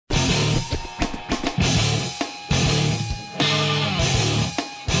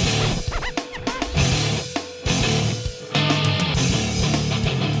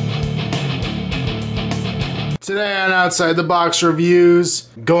Today on Outside the Box Reviews,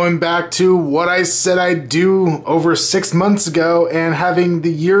 going back to what I said I'd do over 6 months ago and having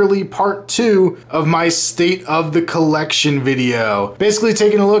the yearly part 2 of my State of the Collection video. Basically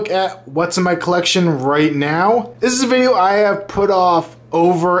taking a look at what's in my collection right now. This is a video I have put off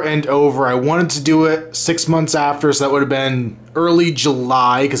over and over. I wanted to do it 6 months after, so that would have been early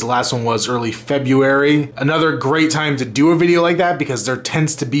July, because the last one was early February. Another great time to do a video like that because there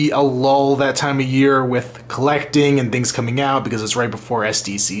tends to be a lull that time of year with collecting and things coming out because it's right before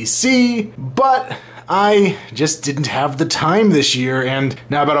SDCC. But I just didn't have the time this year, and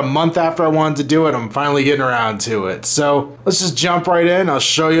now about a month after I wanted to do it, I'm finally getting around to it. So let's just jump right in. I'll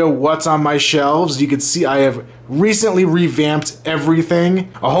show you what's on my shelves. You can see I have recently revamped everything.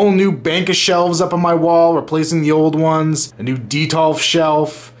 A whole new bank of shelves up on my wall, replacing the old ones. A new Detolf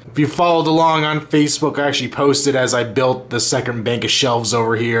shelf. If you followed along on Facebook, I actually posted as I built the second bank of shelves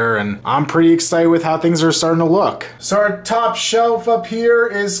over here, and I'm pretty excited with how things are starting to look. So our top shelf up here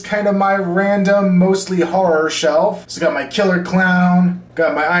is kind of my random, mostly horror shelf. So I got my Killer Clown,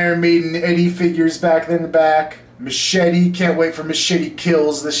 got my Iron Maiden Eddie figures back there in the back. Machete, can't wait for Machete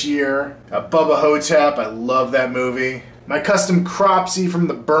Kills this year. Bubba Hotep, I love that movie. My custom Cropsy from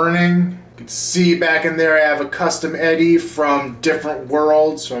The Burning. You can see back in there I have a custom Eddie from Different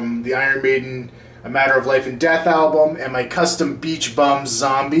Worlds from the Iron Maiden A Matter of Life and Death album, and my custom Beach Bum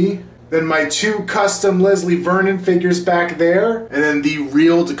Zombie. Then my two custom Leslie Vernon figures back there, and then the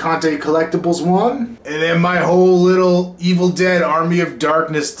real DeConte Collectibles one. And then my whole little Evil Dead Army of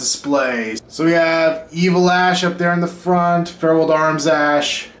Darkness display. So we have Evil Ash up there in the front, Farewell Arms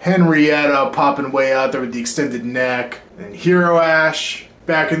Ash, Henrietta popping way out there with the extended neck, and Hero Ash.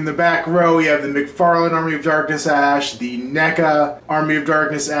 Back in the back row, we have the McFarlane Army of Darkness Ash, the NECA Army of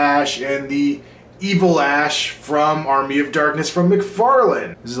Darkness Ash, and the Evil Ash from Army of Darkness from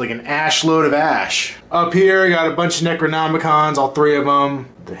McFarlane. This is like an ash load of ash. Up here, I got a bunch of Necronomicons, all three of them.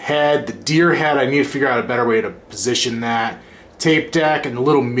 The head, the deer head, I need to figure out a better way to position that. Tape deck, and the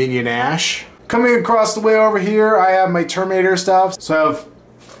little minion ash. Coming across the way over here, I have my Terminator stuff. So I have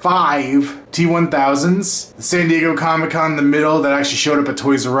 5 T-1000s. The San Diego Comic-Con in the middle that actually showed up at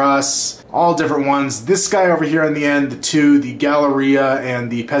Toys R Us. All different ones. This guy over here on the end, the two, the Galleria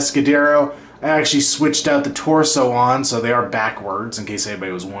and the Pescadero, I actually switched out the torso on, so they are backwards, in case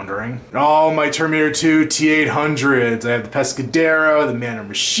anybody was wondering. And all my Terminator 2 T-800s. I have the Pescadero, the Man of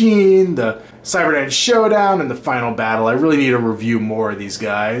Machine, the Cyberdyne Showdown, and the Final Battle. I really need to review more of these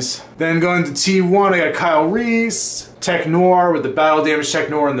guys. Then going to T1, I got Kyle Reese, Tech Noir with the Battle Damage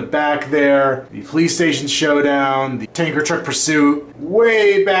Tech Noir in the back there, the Police Station Showdown, the Tanker Truck Pursuit.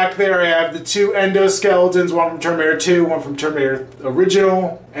 Way back there I have the two Endoskeletons, one from Terminator 2, one from Terminator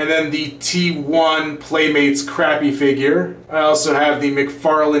Original, and then the T1 Playmates crappy figure. I also have the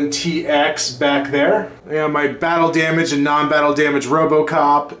McFarlane TX back there. I have my Battle Damage and Non-Battle Damage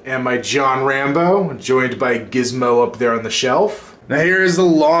RoboCop, and my John Rambo, joined by Gizmo up there on the shelf. Now here's the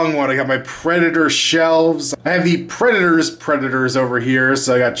long one. I got my Predator shelves. I have the Predators over here.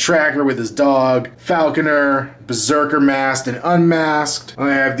 So I got Tracker with his dog, Falconer, Berserker masked and unmasked.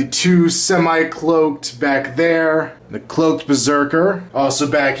 I have the two semi-cloaked back there. The cloaked Berserker. Also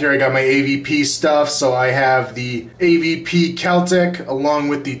back here I got my AVP stuff. So I have the AVP Celtic along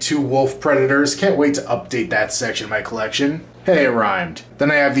with the two Wolf Predators. Can't wait to update that section of my collection. Hey, it rhymed.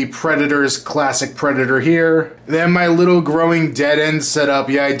 Then I have the Predators Classic Predator here. Then my little growing dead end setup.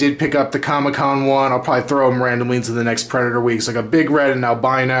 Yeah, I did pick up the Comic-Con one. I'll probably throw them randomly into the next Predator week. So like a Big Red and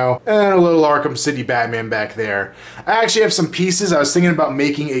Albino. And a little Arkham City Batman back there. I actually have some pieces. I was thinking about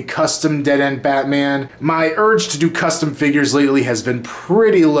making a custom dead end Batman. My urge to do custom figures lately has been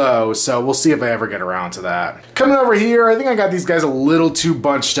pretty low. So we'll see if I ever get around to that. Coming over here, I think I got these guys a little too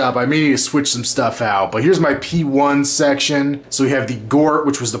bunched up. I may need to switch some stuff out. But here's my P1 section. So we have the Gort,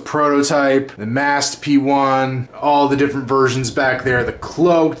 which was the prototype, the masked P1, all the different versions back there, the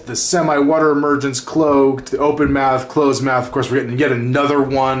cloaked, the semi-water emergence cloaked, the open mouth, closed mouth. Of course, we're getting yet another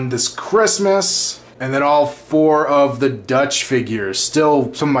one this Christmas. And then all 4 of the Dutch figures.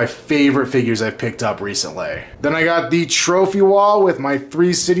 Still some of my favorite figures I've picked up recently. Then I got the trophy wall with my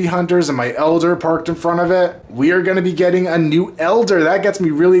 3 City Hunters and my Elder parked in front of it. We are going to be getting a new Elder. That gets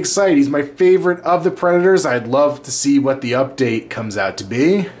me really excited. He's my favorite of the Predators. I'd love to see what the update comes out to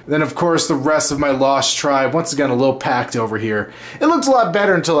be. Then of course the rest of my Lost Tribe. Once again a little packed over here. It looked a lot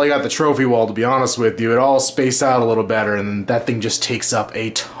better until I got the trophy wall, to be honest with you. It all spaced out a little better, and that thing just takes up a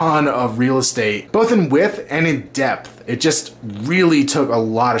ton of real estate. Both in width and in depth. It just really took a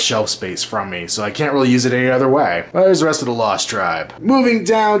lot of shelf space from me, so I can't really use it any other way. Well, there's the rest of the Lost Tribe. Moving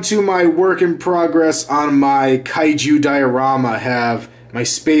down to my work in progress on my Kaiju diorama, I have my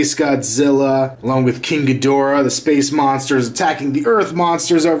Space Godzilla, along with King Ghidorah, the space monsters attacking the Earth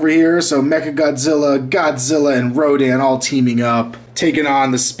monsters over here. So Mechagodzilla, Godzilla, and Rodan all teaming up, taking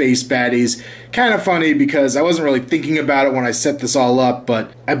on the space baddies. Kind of funny because I wasn't really thinking about it when I set this all up,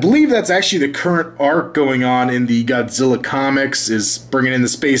 but I believe that's actually the current arc going on in the Godzilla comics, is bringing in the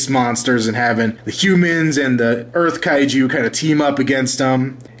space monsters and having the humans and the Earth kaiju kind of team up against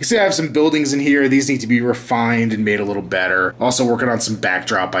them. You see I have some buildings in here. These need to be refined and made a little better. Also working on some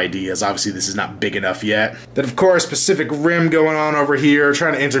backdrop ideas. Obviously this is not big enough yet. Then of course Pacific Rim going on over here,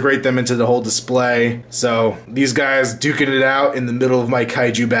 trying to integrate them into the whole display. So these guys duking it out in the middle of my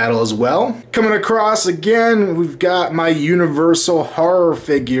kaiju battle as well. Coming across again, we've got my Universal horror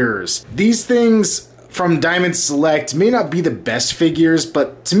figures. These things from Diamond Select may not be the best figures,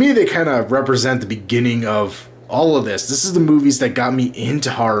 but to me they kind of represent the beginning of all of this. This is the movies that got me into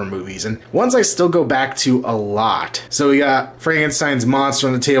horror movies, and ones I still go back to a lot. So we got Frankenstein's monster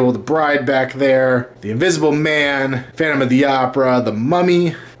on the table, the Bride back there, the Invisible Man, Phantom of the Opera, the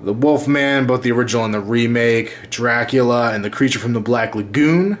Mummy, the Wolfman, both the original and the remake, Dracula, and the Creature from the Black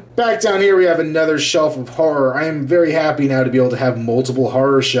Lagoon. Back down here we have another shelf of horror. I am very happy now to be able to have multiple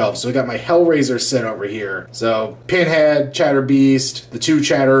horror shelves. So we got my Hellraiser set over here. So Pinhead, Chatterbeast, the two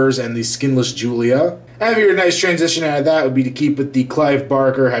Chatterers, and the Skinless Julia. Having a nice transition out of that would be to keep with the Clive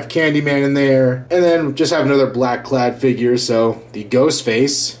Barker, have Candyman in there, and then just have another black clad figure, so the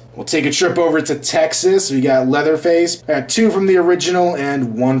Ghostface. We'll take a trip over to Texas. We got Leatherface. I got two from the original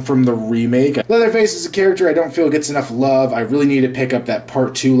and one from the remake. Leatherface is a character I don't feel gets enough love. I really need to pick up that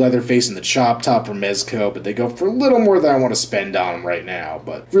Part 2 Leatherface and the Chop Top from Mezco, but they go for a little more than I want to spend on them right now.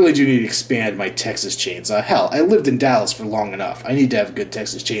 But really do need to expand my Texas Chainsaw. Hell, I lived in Dallas for long enough. I need to have a good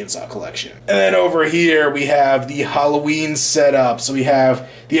Texas Chainsaw collection. And then over here we have the Halloween setup. So we have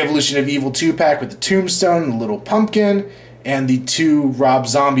the Evolution of Evil 2-pack with the Tombstone and the Little Pumpkin, and the two Rob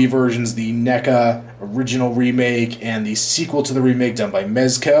Zombie versions, the NECA original remake and the sequel to the remake done by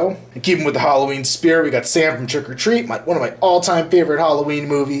Mezco. And keeping with the Halloween spirit, we got Sam from Trick or Treat, one of my all-time favorite Halloween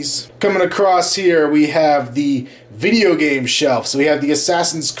movies. Coming across here, we have the video game shelf. So we have the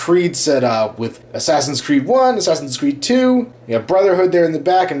Assassin's Creed set up with Assassin's Creed 1, Assassin's Creed 2. We have Brotherhood there in the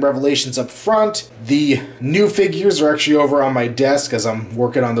back and Revelations up front. The new figures are actually over on my desk as I'm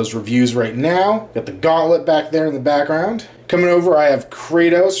working on those reviews right now. Got the Gauntlet back there in the background. Coming over, I have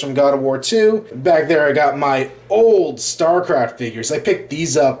Kratos from God of War 2. Back there, I got my old StarCraft figures. I picked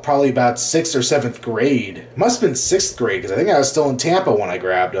these up probably about 6th or 7th grade. Must have been 6th grade, because I think I was still in Tampa when I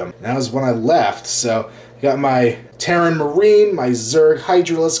grabbed them. And that was when I left, so I got my Terran Marine, my Zerg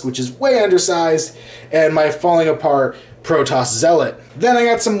Hydralisk, which is way undersized, and my Falling Apart Protoss Zealot. Then I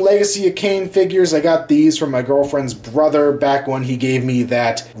got some Legacy of Kain figures. I got these from my girlfriend's brother back when he gave me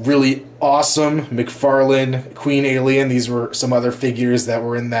that really awesome McFarlane Queen Alien. These were some other figures that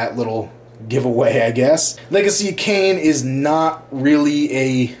were in that little giveaway, I guess. Legacy of Kain is not really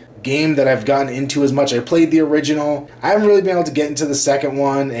a game that I've gotten into as much. I played the original. I haven't really been able to get into the second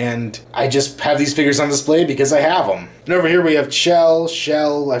one, and I just have these figures on display because I have them. And over here we have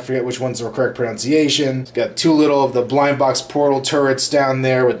Shell, I forget which one's the correct pronunciation. It's got two little of the blind box portal turrets down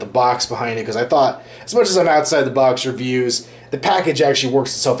there with the box behind it, because I thought, as much as I'm outside the box reviews, the package actually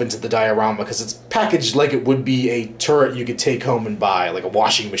works itself into the diorama because it's packaged like it would be a turret you could take home and buy, like a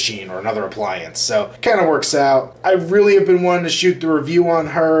washing machine or another appliance. So, kind of works out. I really have been wanting to shoot the review on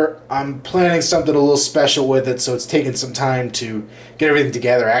her. I'm planning something a little special with it, so it's taken some time to get everything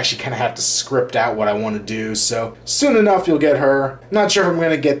together. I actually kind of have to script out what I want to do, so soon enough you'll get her. Not sure if I'm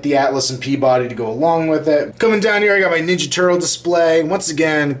going to get the Atlas and Peabody to go along with it. Coming down here, I got my Ninja Turtle display. Once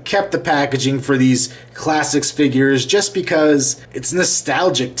again, kept the packaging for these Classics figures just because it's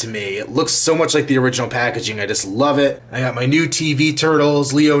nostalgic to me. It looks so much like the original packaging. I just love it. I got my new TV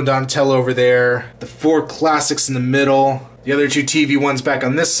Turtles, Leo and Donatello over there. The 4 Classics in the middle. The other 2 TV ones back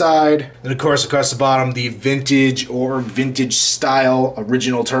on this side. And of course, across the bottom, the vintage or vintage style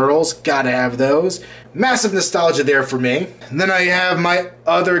original Turtles. Gotta have those. Massive nostalgia there for me. And then I have my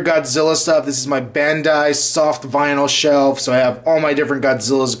other Godzilla stuff. This is my Bandai soft vinyl shelf. So I have all my different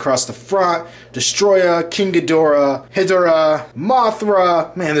Godzillas across the front. Destroya, King Ghidorah, Hidorah,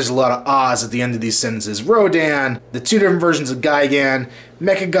 Mothra. Man, there's a lot of Oz at the end of these sentences. Rodan, the 2 different versions of Gigan,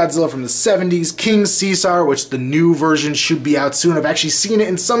 Mechagodzilla from the 70s, King Caesar, which the new version should be out soon. I've actually seen it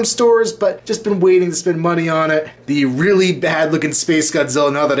in some stores, but just been waiting to spend money on it. The really bad looking Space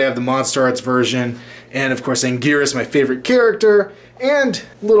Godzilla now that I have the Monster Arts version. And of course Anguirus, my favorite character. And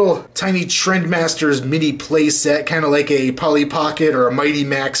little tiny Trendmasters mini playset, kind of like a Polly Pocket or a Mighty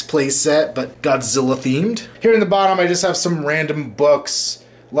Max playset, but Godzilla themed. Here in the bottom I just have some random books.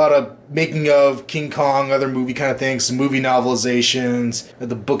 A lot of making of King Kong, other movie kind of things, some movie novelizations.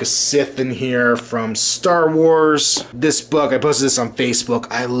 The Book of Sith in here from Star Wars. This book, I posted this on Facebook.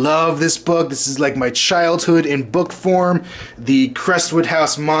 I love this book. This is like my childhood in book form. The Crestwood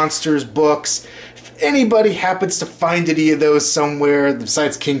House Monsters books. If anybody happens to find any of those somewhere,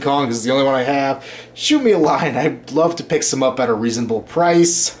 besides King Kong, because it's the only one I have, shoot me a line. I'd love to pick some up at a reasonable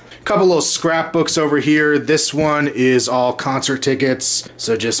price. Couple little scrapbooks over here. This one is all concert tickets,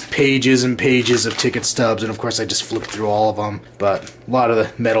 so just pages and pages of ticket stubs, and of course I just flipped through all of them, but a lot of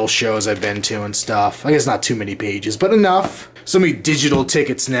the metal shows I've been to and stuff. I guess not too many pages, but enough. So many digital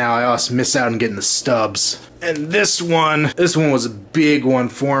tickets now, I also miss out on getting the stubs. And this one was a big one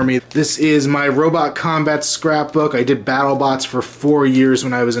for me. This is my Robot Combat scrapbook. I did BattleBots for 4 years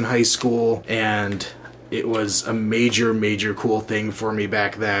when I was in high school, and it was a major, major cool thing for me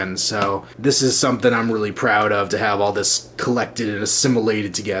back then. So this is something I'm really proud of, to have all this collected and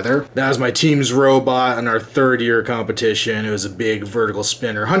assimilated together. That was my team's robot in our 3rd year competition. It was a big vertical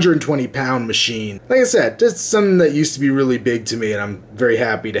spinner, 120-pound machine. Like I said, just something that used to be really big to me, and I'm very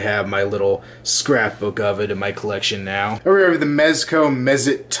happy to have my little scrapbook of it in my collection now. Over here we have the Mezco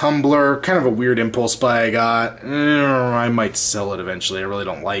Mezit Tumbler, kind of a weird impulse buy I got. I might sell it eventually. I really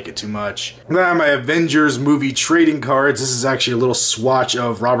don't like it too much. Then I have my Avengers movie trading cards. This is actually a little swatch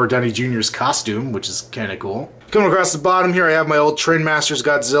of Robert Downey Jr.'s costume, which is kind of cool. Coming across the bottom here, I have my old Train Masters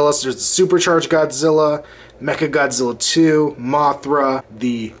Godzilla. So there's the Supercharged Godzilla, Mecha Godzilla 2, Mothra,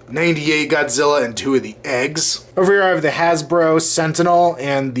 the 98 Godzilla, and 2 of the eggs. Over here I have the Hasbro Sentinel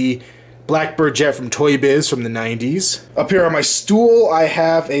and the Blackbird Jet from Toy Biz from the 90s. Up here on my stool, I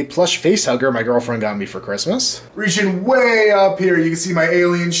have a plush facehugger my girlfriend got me for Christmas. Reaching way up here, you can see my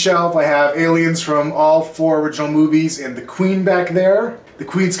Alien shelf. I have Aliens from all 4 original movies and the Queen back there. The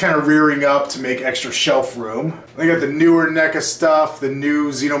Queen's kind of rearing up to make extra shelf room. I got the newer NECA stuff, the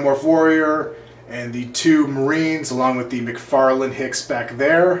new Xenomorph Warrior, and the 2 Marines, along with the McFarlane Hicks back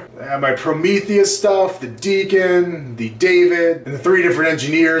there. I have my Prometheus stuff, the Deacon, the David, and the 3 different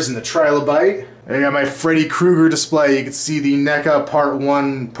engineers and the Trilobite. I got my Freddy Krueger display. You can see the NECA Part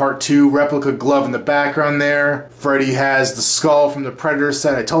 1, Part 2 replica glove in the background there. Freddy has the skull from the Predator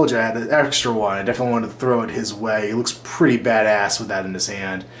set. I told you I had an extra one. I definitely wanted to throw it his way. He looks pretty badass with that in his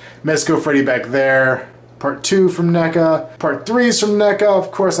hand. Mezco Freddy back there. Part 2 from NECA. Part 3 is from NECA.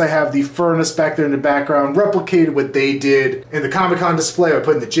 Of course, I have the furnace back there in the background, replicated what they did in the Comic-Con display by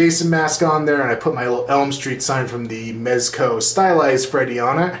putting the Jason mask on there, and I put my little Elm Street sign from the Mezco stylized Freddy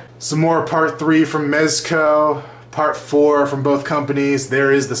on it. Some more Part 3 from Mezco. Part 4 from both companies.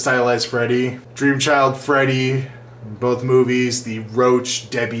 There is the stylized Freddy. Dreamchild Freddy. Both movies, the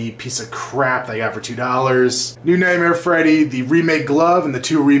Roach Debbie piece of crap that I got for $2. New Nightmare Freddy, the remake glove, and the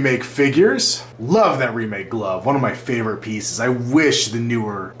 2 remake figures. Love that remake glove, one of my favorite pieces. I wish the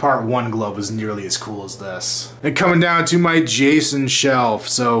newer Part 1 glove was nearly as cool as this. And coming down to my Jason shelf,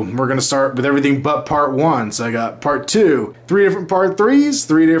 so we're gonna start with everything but Part 1. So I got Part 2, 3 different Part 3s,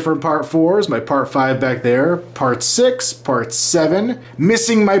 3 different Part 4s, my Part 5 back there, Part 6, Part 7,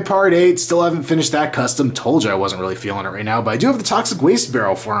 missing my Part 8, still haven't finished that custom. Told you I wasn't really feeling it right now, but I do have the Toxic Waste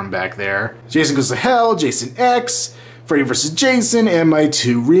Barrel for him back there. Jason Goes to Hell, Jason X, Freddy vs. Jason, and my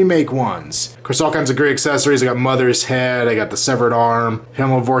 2 remake ones. Of course, all kinds of great accessories. I got Mother's head, I got the severed arm,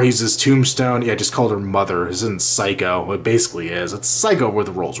 Pamela Voorhees' tombstone. Yeah, I just called her Mother. This isn't Psycho. It basically is. It's Psycho where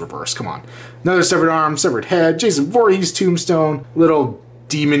the roles reverse. Come on. Another severed arm, severed head, Jason Voorhees' tombstone, little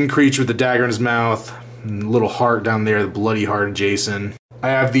demon creature with the dagger in his mouth, little heart down there, the bloody heart of Jason. I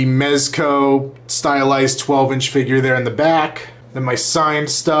have the Mezco stylized 12-inch figure there in the back. Then my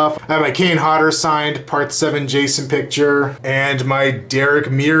signed stuff. I have my Kane Hodder signed Part 7 Jason picture, and my Derek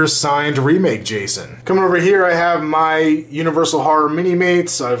Mears signed remake Jason. Coming over here, I have my Universal Horror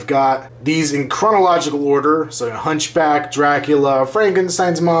Mini-Mates. I've got these in chronological order. So Hunchback, Dracula,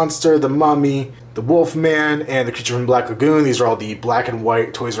 Frankenstein's monster, the Mummy, the Wolfman, and the Creature from Black Lagoon. These are all the black and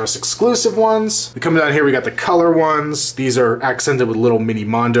white Toys R Us exclusive ones. Coming down here, we got the color ones. These are accented with little mini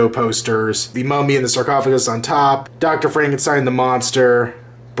Mondo posters. The Mummy and the Sarcophagus on top. Dr. Frankenstein the Monster.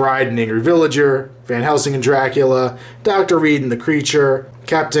 Bride and Angry Villager. Van Helsing and Dracula. Dr. Reed and the Creature.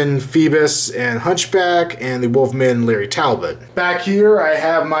 Captain Phoebus and Hunchback, and the Wolfman Larry Talbot. Back here, I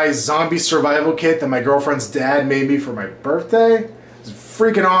have my zombie survival kit that my girlfriend's dad made me for my birthday. It's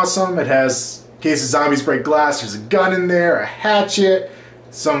freaking awesome. It has, in case the zombies break glass, there's a gun in there, a hatchet,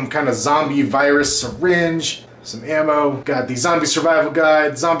 some kind of zombie virus syringe, some ammo. Got the zombie survival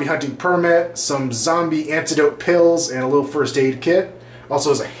guide, zombie hunting permit, some zombie antidote pills, and a little first aid kit. Also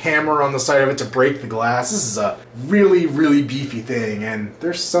has a hammer on the side of it to break the glass. This is a really, really beefy thing, and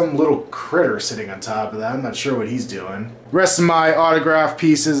there's some little critter sitting on top of that. I'm not sure what he's doing. Rest of my autograph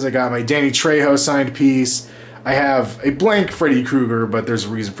pieces, I got my Danny Trejo signed piece. I have a blank Freddy Krueger, but there's a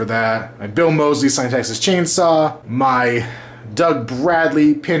reason for that. My Bill Moseley signed Texas Chainsaw. My Doug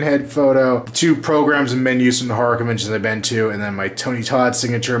Bradley pinhead photo, the 2 programs and menus from the horror conventions I've been to, and then my Tony Todd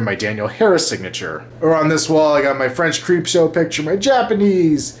signature and my Daniel Harris signature. Or on this wall, I got my French Creepshow picture, my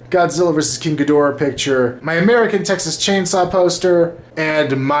Japanese Godzilla vs. King Ghidorah picture, my American Texas Chainsaw poster,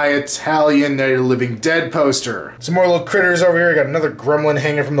 and my Italian Night of the Living Dead poster. Some more little critters over here. I got another gremlin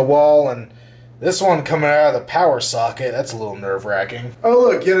hanging from the wall, and this one coming out of the power socket. That's a little nerve-wracking. Oh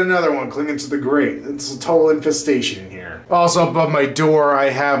look, yet another one clinging to the grate. It's a total infestation in here. Also above my door, I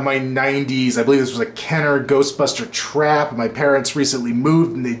have my 90s, I believe this was a Kenner Ghostbuster trap. My parents recently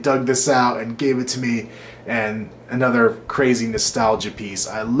moved and they dug this out and gave it to me. And another crazy nostalgia piece.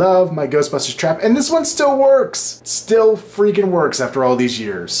 I love my Ghostbusters trap, and this one still works! Still freaking works after all these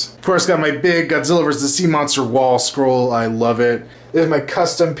years. Of course, got my big Godzilla vs. Sea Monster wall scroll. I love it. There's my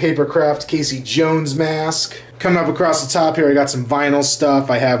custom Papercraft Casey Jones mask. Coming up across the top here, I got some vinyl stuff.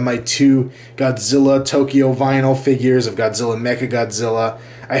 I have my 2 Godzilla Tokyo vinyl figures of Godzilla Mechagodzilla.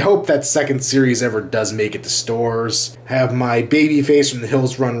 I hope that second series ever does make it to stores. I have my Babyface from The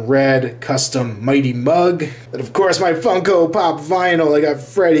Hills Run Red custom Mighty Mug. And of course my Funko Pop vinyl. I got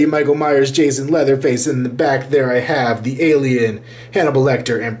Freddy, Michael Myers, Jason, Leatherface. And in the back there I have the Alien, Hannibal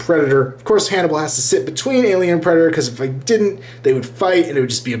Lecter, and Predator. Of course Hannibal has to sit between Alien and Predator because if I didn't, they would fight and it would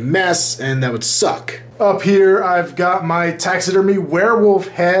just be a mess and that would suck. Up here, I've got my taxidermy werewolf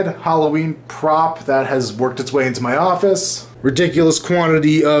head Halloween prop that has worked its way into my office. Ridiculous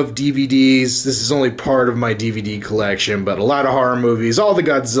quantity of DVDs. This is only part of my DVD collection, but a lot of horror movies, all the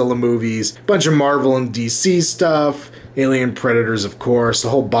Godzilla movies, a bunch of Marvel and DC stuff, Alien Predators, of course. The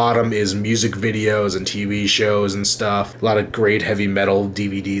whole bottom is music videos and TV shows and stuff. A lot of great heavy metal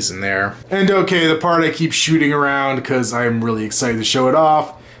DVDs in there. And okay, the part I keep shooting around because I'm really excited to show it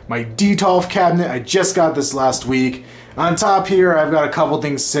off. My Detolf cabinet, I just got this last week. On top here, I've got a couple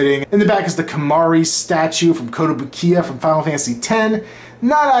things sitting. In the back is the Kamari statue from Kotobukiya from Final Fantasy X.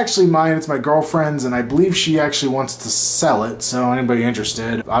 Not actually mine, it's my girlfriend's, and I believe she actually wants to sell it, so anybody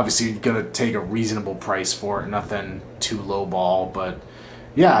interested, obviously gonna take a reasonable price for it, nothing too lowball, but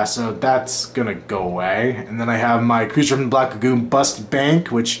yeah, so that's gonna go away. And then I have my Creature from the Black Lagoon bust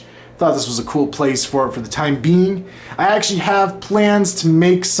bank, which thought this was a cool place for it for the time being. I actually have plans to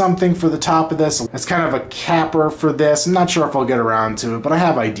make something for the top of this. It's kind of a capper for this. I'm not sure if I'll get around to it, but I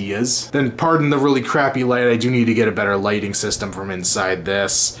have ideas. Then pardon the really crappy light, I do need to get a better lighting system from inside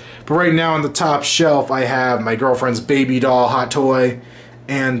this. But right now on the top shelf, I have my girlfriend's baby doll hot toy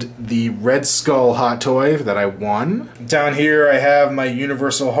and the Red Skull hot toy that I won. Down here I have my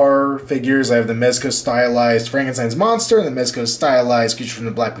Universal Horror figures. I have the Mezco stylized Frankenstein's monster and the Mezco stylized Creature from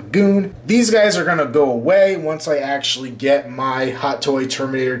the Black Lagoon. These guys are gonna go away once I actually get my hot toy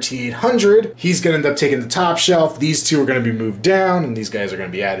Terminator T-800. He's gonna end up taking the top shelf. These two are gonna be moved down and these guys are gonna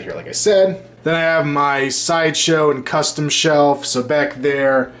be out of here like I said. Then I have my Sideshow and custom shelf. So back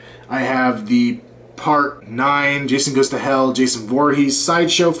there I have the Part 9, Jason Goes to Hell, Jason Voorhees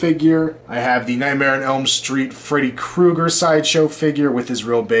Sideshow figure. I have the Nightmare on Elm Street Freddy Krueger Sideshow figure with his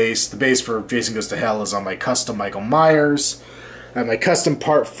real base. The base for Jason Goes to Hell is on my custom Michael Myers. I have my custom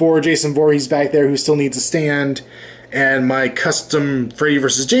Part 4 Jason Voorhees back there who still needs a stand. And my custom Freddy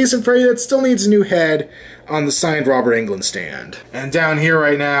vs. Jason Freddy that still needs a new head on the signed Robert Englund stand. And down here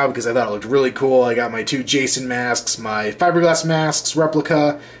right now, because I thought it looked really cool, I got my 2 Jason masks, my fiberglass masks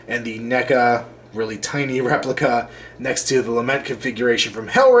replica, and the NECA really tiny replica next to the Lament configuration from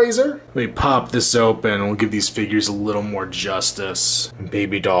Hellraiser. Let me pop this open and we'll give these figures a little more justice.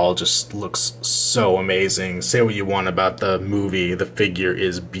 Baby doll just looks so amazing. Say what you want about the movie, the figure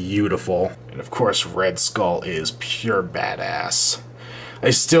is beautiful. And of course Red Skull is pure badass. I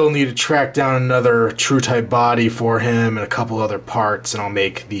still need to track down another true type body for him and a couple other parts, and I'll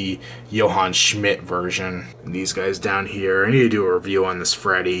make the Johann Schmidt version. And these guys down here, I need to do a review on this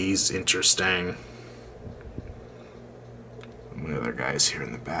Freddy, he's interesting. And the other guys here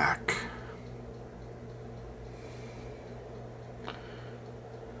in the back.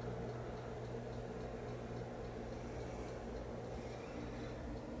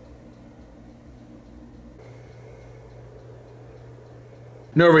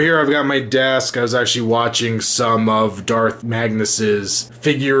 And over here I've got my desk. I was actually watching some of Darth Magnus's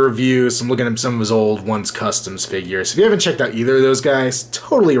figure reviews. I'm looking at some of his old Once Customs figures. If you haven't checked out either of those guys,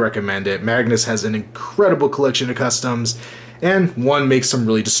 totally recommend it. Magnus has an incredible collection of customs, and one makes some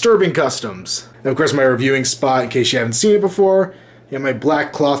really disturbing customs. And of course my reviewing spot, in case you haven't seen it before, You have my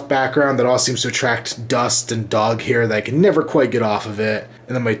black cloth background that all seems to attract dust and dog hair that I can never quite get off of it.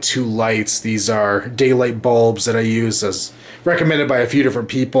 And then my 2 lights. These are daylight bulbs that I use as recommended by a few different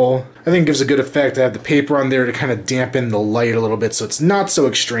people. I think it gives a good effect. I have the paper on there to kind of dampen the light a little bit so it's not so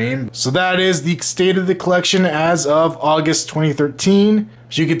extreme. So that is the state of the collection as of August 2013.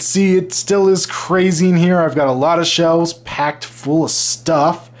 As you can see, it still is crazy in here. I've got a lot of shelves packed full of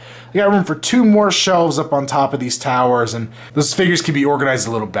stuff. I got room for 2 more shelves up on top of these towers, and those figures can be organized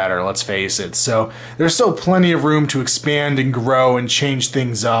a little better, let's face it. So there's still plenty of room to expand and grow and change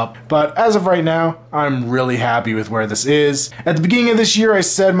things up. But as of right now, I'm really happy with where this is. At the beginning of this year, I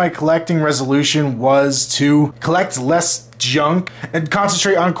said my collecting resolution was to collect less junk and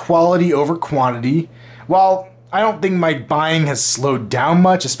concentrate on quality over quantity. While I don't think my buying has slowed down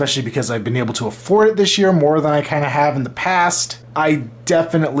much, especially because I've been able to afford it this year more than I kind of have in the past. I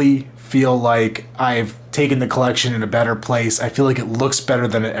definitely feel like I've taken the collection in a better place. I feel like it looks better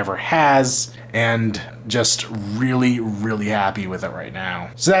than it ever has, and just really, really happy with it right now.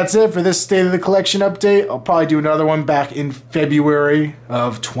 So that's it for this State of the Collection update. I'll probably do another one back in February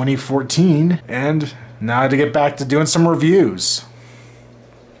of 2014, and now to get back to doing some reviews.